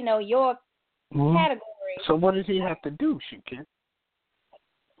by your category. So what does he have to do, Shakur?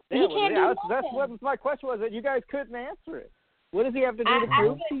 He can't do that's what my question was. That you guys couldn't answer it. What does he have to do to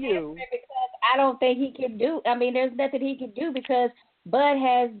prove to you? Because I don't think he can do. I mean, there's nothing he can do because Bud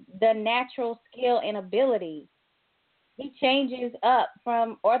has the natural skill and ability. He changes up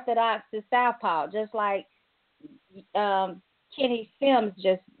from orthodox to southpaw, just like Kenneth Sims.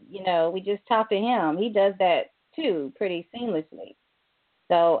 We just talked to him. He does that too, pretty seamlessly.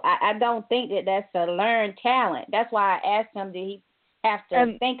 So I don't think that that's a learned talent. That's why I asked him, did he have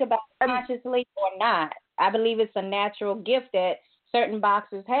to think about it consciously or not? I believe it's a natural gift that certain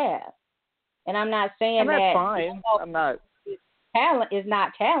boxers have. And I'm not saying that's that fine. I'm not. His talent is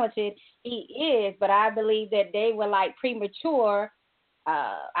not talented. He is, but I believe that they were like premature.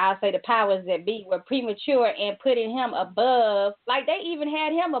 I'll say the powers that be were premature in putting him above. Like they even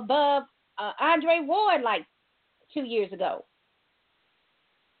had him above Andre Ward like 2 years ago.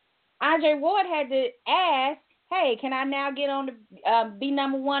 Andre Ward had to ask, "Hey, can I now get on the be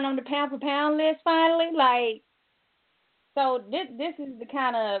number one on the pound for pound list finally?" Like, so this is the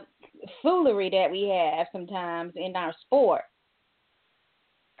kind of foolery that we have sometimes in our sport.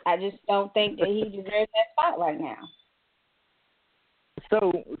 I just don't think that he deserves that spot right now.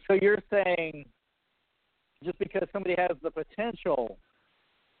 So you're saying just because somebody has the potential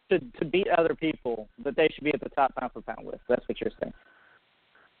to beat other people, that they should be at the top pound for pound list. That's what you're saying.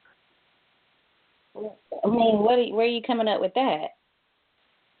 I mean, where are you coming up with that?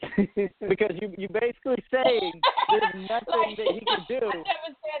 Because you basically saying there's nothing that he can do. I never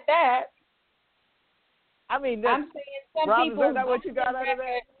said that. I mean, I'm saying some Rob, people. Is that what you got out of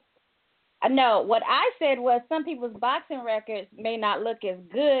that? No, what I said was some people's boxing records may not look as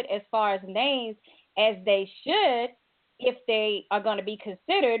good as far as names as they should if they are going to be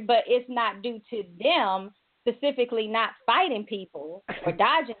considered, but it's not due to them specifically not fighting people or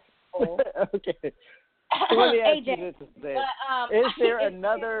dodging people. Okay. So let me ask you this instead. Is there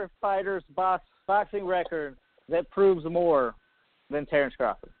another fighter's boxing record that proves more than Terrence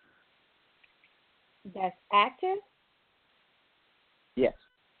Crawford? That's active? Yes.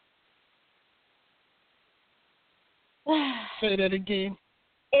 Say that again.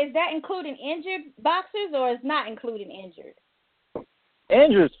 Is that including injured boxers or is not including injured?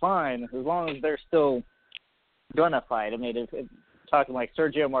 Injured's fine as long as they're still gonna fight. I mean, if talking like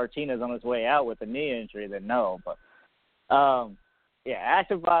Sergio Martinez on his way out with a knee injury, then no. But yeah,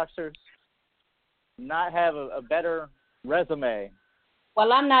 active boxers not have a better resume.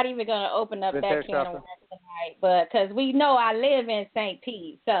 Well, I'm not even going to open up that can of worms tonight, but because we know I live in St.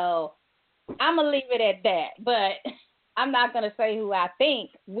 Pete, so I'm gonna leave it at that. But I'm not going to say who I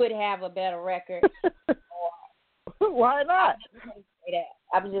think would have a better record. Why not?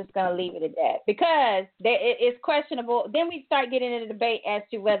 I'm just going to leave it at that because it's questionable. Then we start getting into the debate as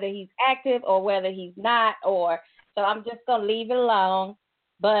to whether he's active or whether he's not. So I'm just going to leave it alone.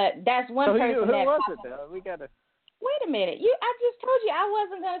 But that's one person. Who was it, though? We got to. Wait a minute. I just told you I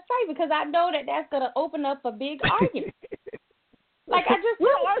wasn't going to say because I know that that's going to open up a big argument. Like I just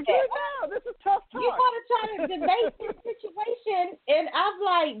we're arguing now. This is tough talk. You want to try to debate this situation, and I've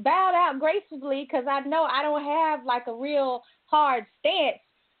like bowed out gracefully because I know I don't have like a real hard stance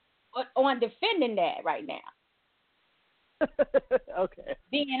on defending that right now. Okay.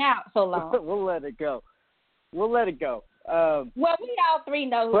 Being out so long. We'll let it go. Well, we all three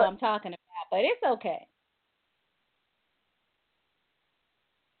know who I'm talking about, but it's okay.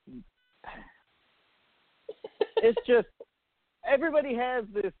 It's just everybody has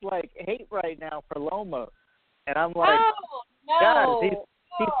this like hate right now for Loma, and I'm like, guys, he's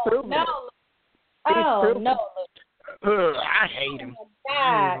proven it. I hate him. I'm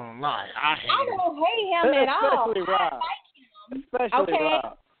not gonna lie, I hate him. I don't hate him at all. Especially Rob. I like him. Especially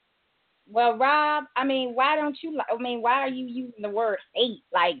Rob. Well, Rob, I mean, why don't you? Why are you using the word hate?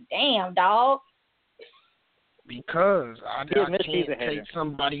 Like, damn, dog. Because I can't take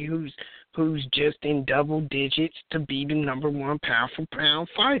somebody who's just in double digits to be the number one pound for pound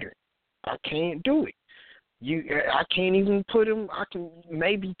fighter. I can't do it. I can't even put him. I can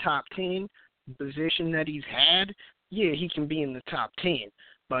maybe top 10 position that he's had. Yeah, he can be in the top 10,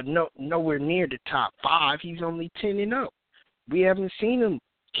 but nowhere near the top 5. He's only 10-0. We haven't seen him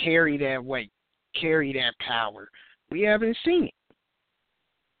carry that weight, carry that power. We haven't seen it.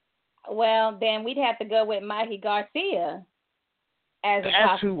 Well, then we'd have to go with Mikey Garcia.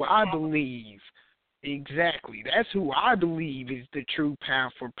 That's who I believe. Exactly. That's who I believe is the true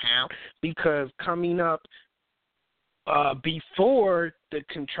pound for pound because coming up before the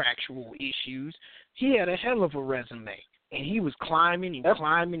contractual issues, he had a hell of a resume. And he was climbing and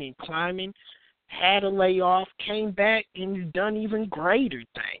climbing and climbing, had a layoff, came back, and has done even greater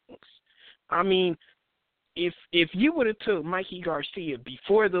things. I mean, if you would have took Mikey Garcia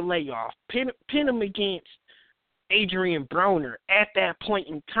before the layoff, pin him against Adrian Broner at that point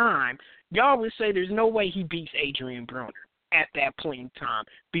in time, y'all would say there's no way he beats Adrian Broner at that point in time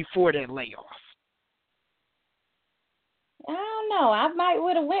before that layoff. I don't know. I might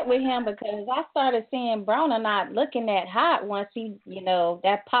would have went with him because I started seeing Broner not looking that hot once he,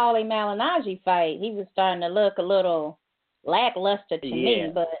 that Paulie Malignaggi fight. He was starting to look a little lackluster to me,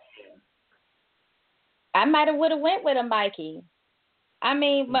 but I might have would have went with a Mikey. I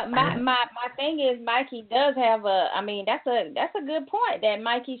mean, my thing is Mikey does have that's a good point that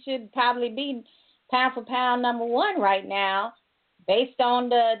Mikey should probably be pound for pound number one right now, based on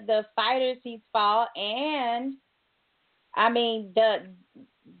the fighters he's fought and I mean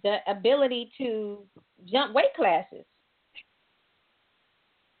the ability to jump weight classes.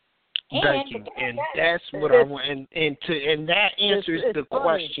 Thank you, and that's what I want, and that answers the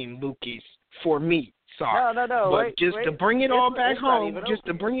question, Lucas, for me. Sorry, no. But to bring it all back home,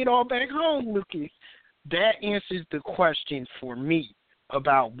 Lucas, that answers the question for me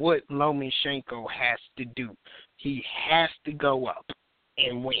about what Lomachenko has to do. He has to go up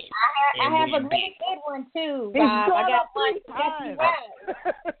and win. I have a really good one too, Rob. I got one to help you out.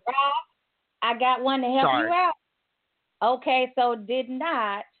 Rob, I got one to help you out. Okay, so did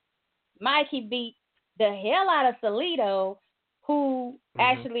not Mikey beat the hell out of Salido, who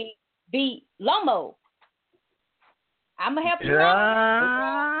actually beat Lomo? I'm going to help you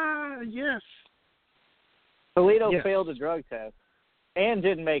out. Yes. Salido failed a drug test and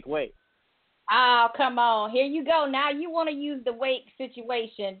didn't make weight. Oh, come on. Here you go. Now you want to use the weight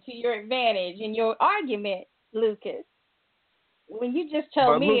situation to your advantage in your argument, Lucas. When you just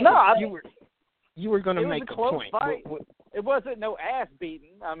told me. You were going to make a point. Fight. It wasn't no ass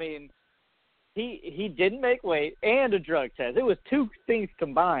beating. I mean, he didn't make weight and a drug test. It was two things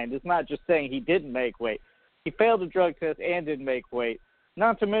combined. It's not just saying he didn't make weight. He failed a drug test and didn't make weight.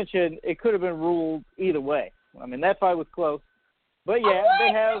 Not to mention, it could have been ruled either way. I mean, that fight was close. But, yeah,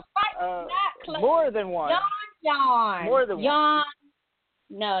 they have more than one. John. More than one.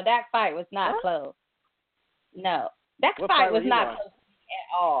 No, that fight was not close. No. That fight was not close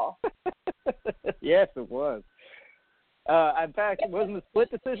at all. Yes, it was. In fact, it wasn't a split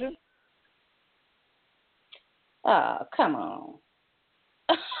decision. Oh, come on.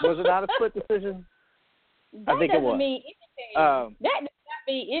 Was it not a split decision? I think it was. Mean anything. That does not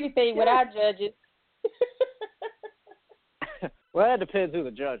mean anything with our judges. Well, that depends who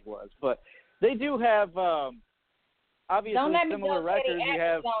the judge was, but they do have obviously similar records.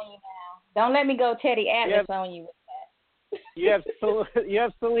 Don't let me go Teddy Atlas on you with that. you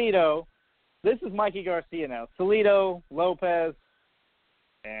have Salido. This is Mikey Garcia now. Salido, Lopez,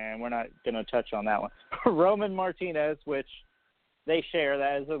 and we're not going to touch on that one. Roman Martinez, which they share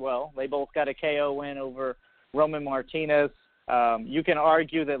that as well. They both got a KO win over Roman Martinez. You can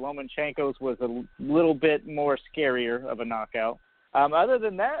argue that Lomachenko's was a little bit more scarier of a knockout. Other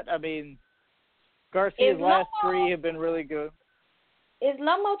than that, I mean, Garcia's last three have been really good. Is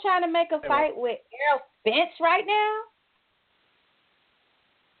Lomo trying to make a fight with Errol Spence right now?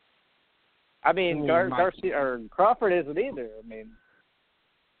 I mean, Garcia or Crawford isn't either. I mean,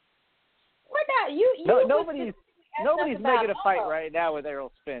 what not? Nobody's making a fight right now with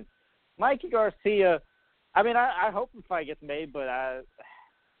Errol Spence. Mikey Garcia. I mean, I hope the fight gets made, but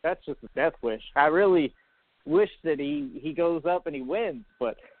that's just a death wish. I really wish that he goes up and he wins,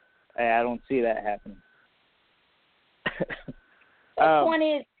 but I don't see that happening. The point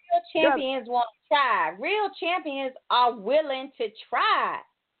is, real champions want to try. Real champions are willing to try.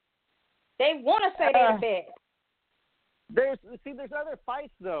 They want to say they're the best. There's other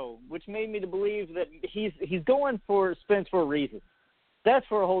fights though, which made me to believe that he's going for Spence for a reason. That's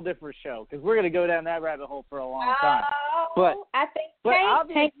for a whole different show because we're going to go down that rabbit hole for a long time. But I think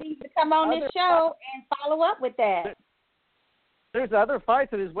Tank needs to come on this show and follow up with that. There's other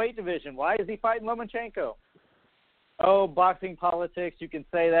fights in his weight division. Why is he fighting Lomachenko? Oh, boxing politics. You can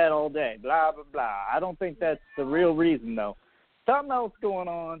say that all day. Blah blah blah. I don't think that's the real reason though. Something else going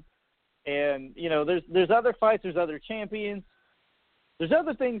on. And, there's other fights, there's other champions. There's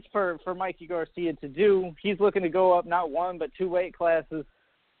other things for Mikey Garcia to do. He's looking to go up not one but two weight classes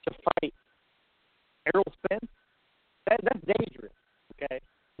to fight Errol Spence. That's dangerous, okay?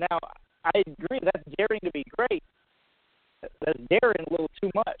 Now, I agree that's daring to be great. That's daring a little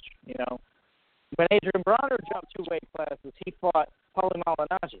too much, When Adrian Bronner jumped two weight classes, he fought Paulie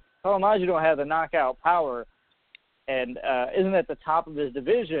Malignaggi. Malignaggi don't have the knockout power and isn't at the top of his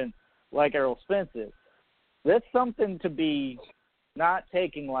division like Errol Spence is. That's something to be not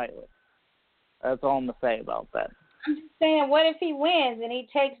taking lightly. That's all I'm going to say about that. I'm just saying, what if he wins and he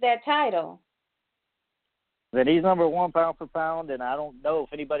takes that title? Then he's number one pound for pound, and I don't know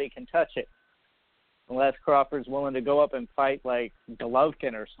if anybody can touch it unless Crawford's willing to go up and fight like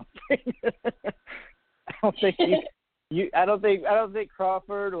Golovkin or something. I don't think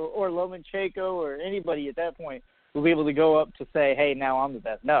Crawford or Lomachenko or anybody at that point will be able to go up to say, hey, now I'm the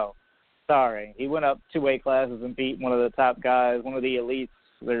best. No. Sorry. He went up two weight classes and beat one of the top guys, one of the elites.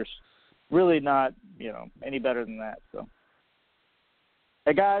 There's really not, any better than that. So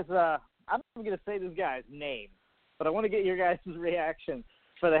Hey, guys, I'm not even going to say this guy's name, but I want to get your guys' reaction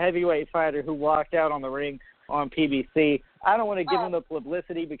for the heavyweight fighter who walked out on the ring on PBC. I don't want to give him the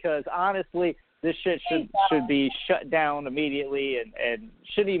publicity because, honestly, this shit should be shut down immediately and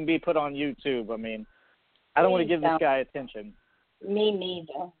shouldn't even be put on YouTube. I mean, I don't want to give this guy attention. Me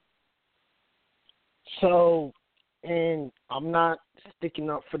neither. So, and I'm not sticking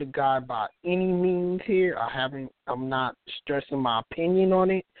up for the guy by any means here. I'm not stressing my opinion on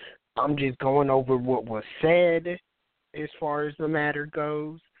it. I'm just going over what was said as far as the matter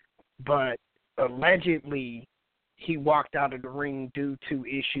goes. But allegedly, he walked out of the ring due to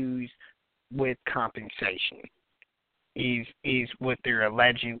issues with compensation. Is what they're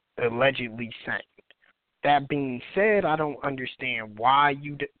allegedly saying. That being said, I don't understand why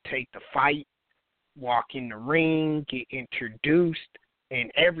you take the fight, walk in the ring, get introduced,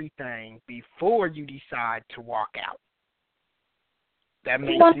 and everything before you decide to walk out. That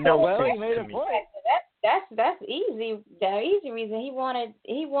makes no sense to me. That's easy. The easy reason he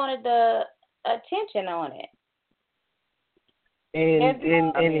wanted the attention on it. And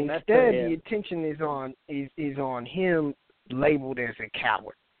instead the attention is on him, labeled as a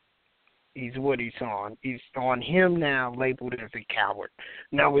coward. Is what he's on. He's on him now, labeled as a coward.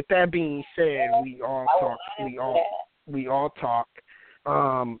 Now, with that being said, we all talk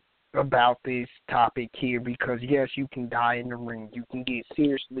about this topic here because yes, you can die in the ring. You can get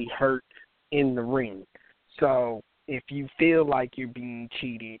seriously hurt in the ring. So if you feel like you're being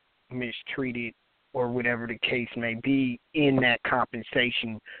cheated, mistreated, or whatever the case may be in that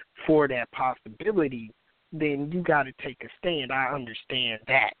compensation for that possibility, then you got to take a stand. I understand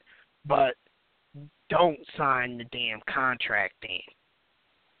that. But don't sign the damn contract then.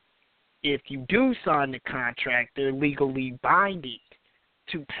 If you do sign the contract, they're legally binding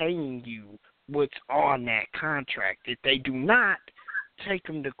to paying you what's on that contract. If they do not, take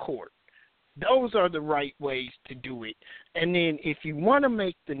them to court. Those are the right ways to do it. And then if you want to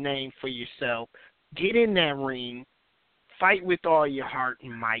make the name for yourself, get in that ring, fight with all your heart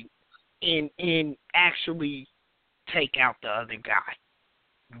and might, and actually take out the other guy.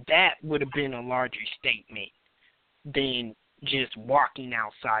 That would have been a larger statement than just walking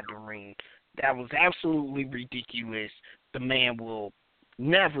outside the ring. That was absolutely ridiculous. The man will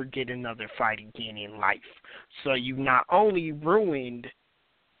never get another fight again in life. So you not only ruined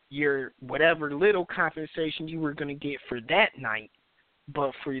your whatever little compensation you were going to get for that night,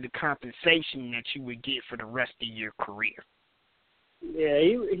 but for the compensation that you would get for the rest of your career. Yeah,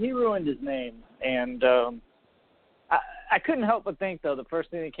 he ruined his name. And I couldn't help but think, though, the first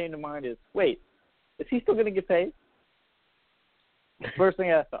thing that came to mind is, wait, is he still going to get paid? First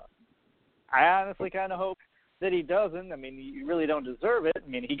thing I thought. I honestly kind of hope that he doesn't. I mean, you really don't deserve it. I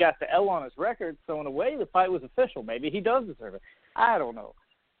mean, he got the L on his record, so in a way the fight was official. Maybe he does deserve it. I don't know.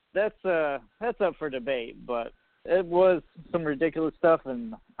 That's up for debate, but it was some ridiculous stuff,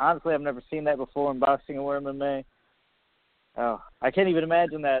 and honestly I've never seen that before in boxing or MMA. Oh, I can't even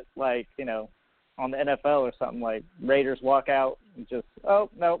imagine that, like, you know, on the NFL or something, like Raiders walk out and just, oh,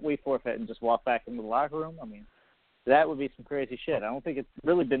 no, we forfeit and just walk back into the locker room. I mean, that would be some crazy shit. I don't think it's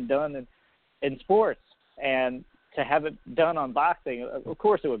really been done in sports. And to have it done on boxing, of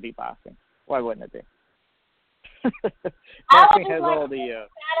course it would be boxing. Why wouldn't it be? Boxing has all the shout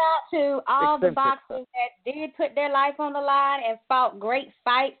out to all the boxers that did put their life on the line and fought great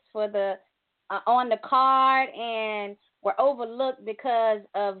fights for the on the card and were overlooked because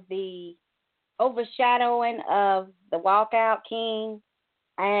of the overshadowing of the Walkout King.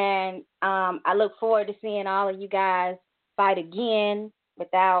 And I look forward to seeing all of you guys fight again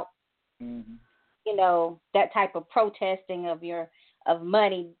without, you know, that type of protesting of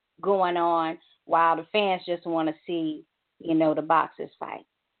money going on while the fans just want to see, you know, the boxers fight.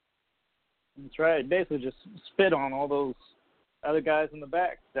 That's right. Basically just spit on all those other guys in the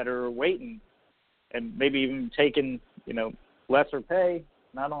back that are waiting and maybe even taking, you know, lesser pay,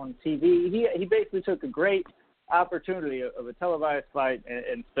 not on TV. He basically took a great opportunity of a televised fight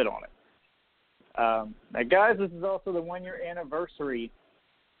and spit on it. Now, guys, this is also the one-year anniversary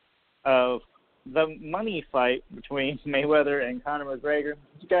of the money fight between Mayweather and Conor McGregor.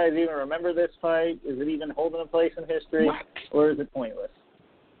 Do you guys even remember this fight? Is it even holding a place in history, or is it pointless?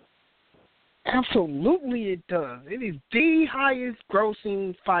 Absolutely it does. It is the highest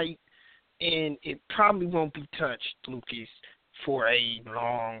grossing fight, and it probably won't be touched, Lucas, for a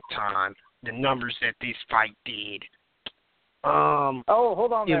long time. The numbers that this fight did. Hold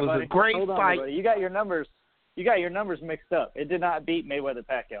on there, buddy. It was a great fight. There, you got your numbers mixed up. It did not beat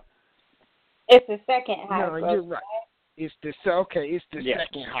Mayweather-Pacquiao. It's the second highest. No, you're right. It's the second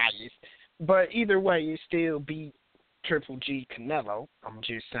highest. But either way, it still beat Triple G Canelo. I'm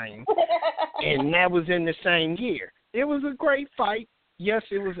just saying. And that was in the same year. It was a great fight. Yes,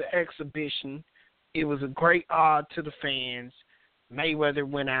 it was an exhibition. It was a great ode to the fans. Mayweather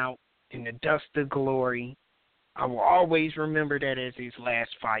went out in the dust of glory. I will always remember that as his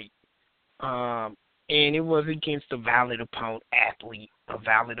last fight. And it was against a valid athlete, a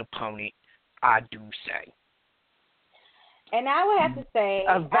valid opponent, I do say. And I would have to say...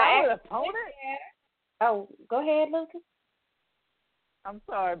 A valid opponent? Oh, go ahead, Lucas. I'm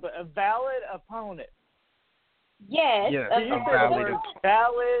sorry, but a valid opponent. Yes. Yeah, a valid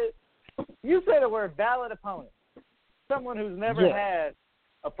opponent. You say the word valid opponent. Someone who's never had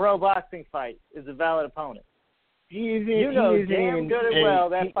a pro boxing fight is a valid opponent. You know damn good and well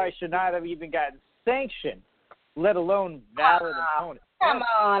that fight should not have even gotten sanctioned, let alone valid opponent. Come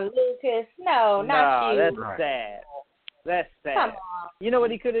on, Lucas. No, not you. That's sad. That's sad. Come on. You know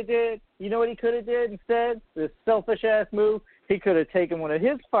what he could have did? You know what he could have did instead? This selfish-ass move? He could have taken one of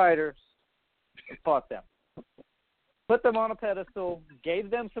his fighters and fought them. Put them on a pedestal,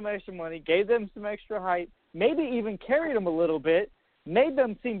 gave them some extra money, gave them some extra hype, maybe even carried them a little bit, made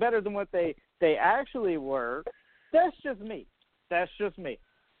them seem better than what they actually were. That's just me.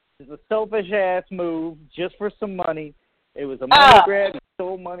 It's a selfish-ass move just for some money. It was a money grab. He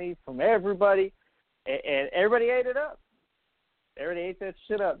stole money from everybody, and everybody ate it up. Everybody ate that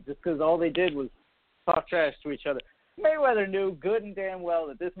shit up just because all they did was talk trash to each other. Mayweather knew good and damn well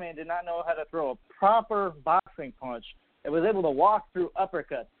that this man did not know how to throw a proper boxing punch and was able to walk through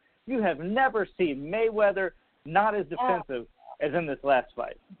uppercuts. You have never seen Mayweather not as defensive as in this last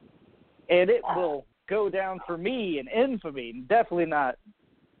fight. And it will go down for me in infamy, definitely not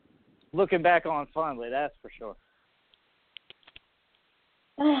looking back on fondly, that's for sure.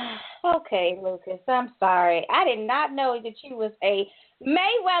 Okay, Lucas, I'm sorry. I did not know that you was a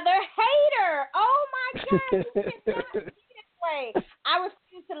Mayweather hater. Oh, my God. You cannot be this way. I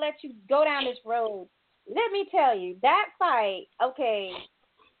refuse to let you go down this road. Let me tell you, that fight, okay,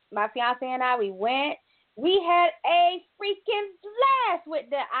 my fiance and I, we had a freaking blast with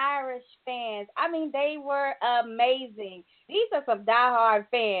the Irish fans. I mean, they were amazing. These are some diehard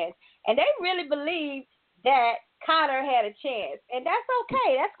fans, and they really believe that Conor had a chance, and that's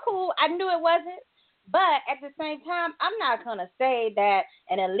okay. That's cool. I knew it wasn't, but at the same time, I'm not going to say that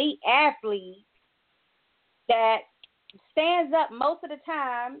an elite athlete that stands up most of the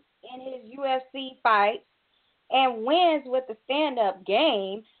time in his UFC fights and wins with the stand-up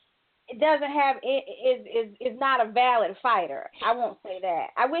game is not a valid fighter. I won't say that.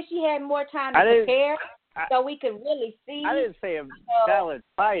 I wish he had more time to prepare so we could really see. I didn't say a valid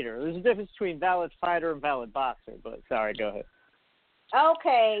fighter. There's a difference between valid fighter and valid boxer, but sorry, go ahead.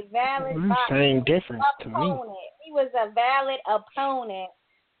 Okay, valid boxer. Same difference opponent. to me. He was a valid opponent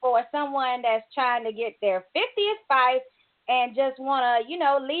for someone that's trying to get their 50th fight and just want to,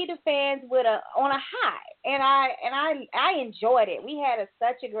 lead the fans on a high. And I enjoyed it. We had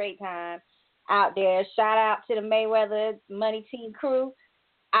such a great time out there. Shout out to the Mayweather Money Team crew.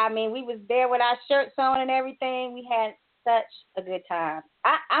 I mean, we was there with our shirts on and everything. We had such a good time.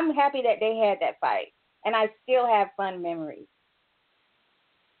 I'm happy that they had that fight, and I still have fun memories.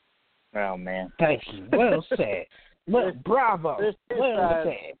 Oh, man. Thank you. Well said. Well, bravo. Well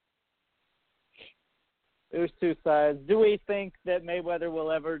said. There's two sides. Do we think that Mayweather will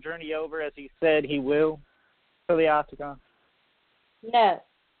ever journey over, as he said he will, to the octagon? No.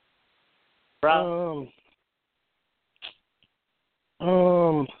 Bravo.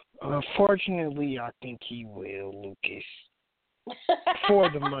 Unfortunately, I think he will, Lucas. For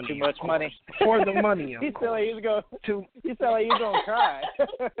the money. Too much money. For the money, of He course. He sound like he's going to cry.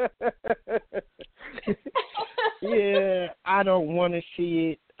 Yeah, I don't want to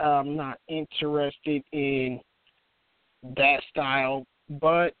see it. I'm not interested in that style.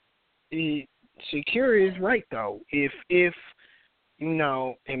 But Shakira is right, though. If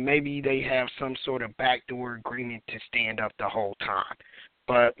and maybe they have some sort of backdoor agreement to stand up the whole time.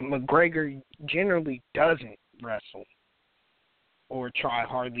 But McGregor generally doesn't wrestle or try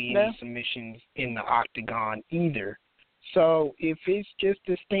hardly any submissions in the octagon either. So if it's just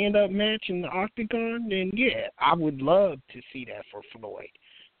a stand-up match in the octagon, then yeah, I would love to see that for Floyd.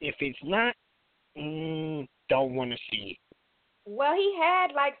 If it's not, don't want to see it. Well, he had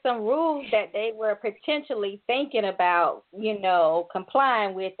some rules that they were potentially thinking about,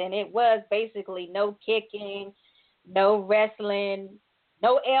 complying with, and it was basically no kicking, no wrestling,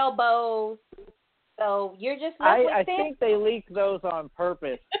 no elbows. So you're just left with I think they leaked those on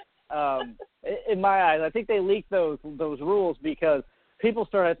purpose. In my eyes, I think they leaked those rules because people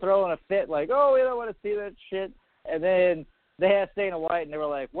started throwing a fit like, oh, we don't want to see that shit. And then they had Dana White, and they were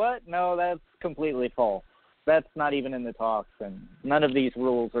like, what? No, that's completely false. That's not even in the talks, and none of these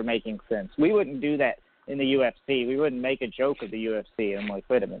rules are making sense. We wouldn't do that in the UFC. We wouldn't make a joke of the UFC. I'm like,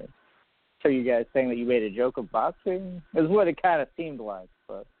 wait a minute. So you guys saying that you made a joke of boxing? Is what it kind of seemed like.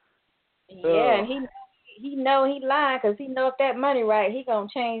 But yeah, and he know he lying because he know if that money right, he gonna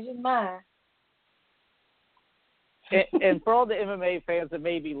change his mind. And for all the MMA fans that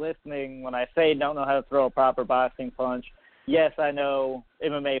may be listening, when I say don't know how to throw a proper boxing punch, yes, I know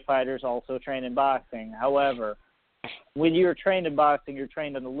MMA fighters also train in boxing. However, when you're trained in boxing, you're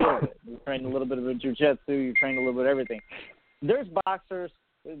trained in a little bit. You're trained a little bit of jiu-jitsu. You're trained a little bit of everything. There's boxers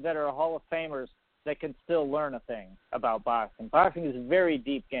that are Hall of Famers that can still learn a thing about boxing. Boxing is a very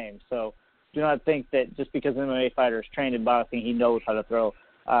deep game, so do not think that just because an MMA fighter is trained in boxing, he knows how to throw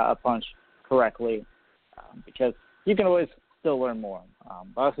a punch correctly, because you can always still learn more.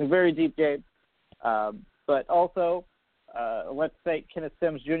 Boxing is a very deep game, but also let's thank Kenneth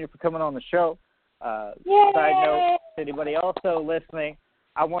Sims Jr. for coming on the show. Side note, to anybody also listening,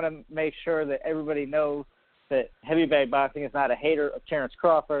 I want to make sure that everybody knows that heavyweight boxing is not a hater of Terrence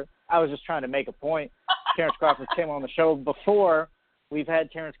Crawford. I was just trying to make a point. Terrence Crawford came on the show before. We've had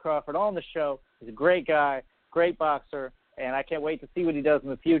Terrence Crawford on the show. He's a great guy, great boxer, and I can't wait to see what he does in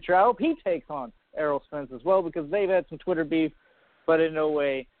the future. I hope he takes on Errol Spence as well, because they've had some Twitter beef, but in no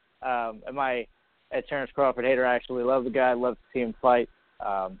way am I a Terrence Crawford hater. I actually love the guy. I love to see him fight.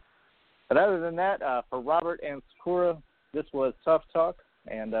 But other than that, for Robert and Sakura, this was Tough Talk,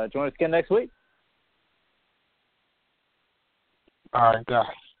 and join us again next week. All right, guys.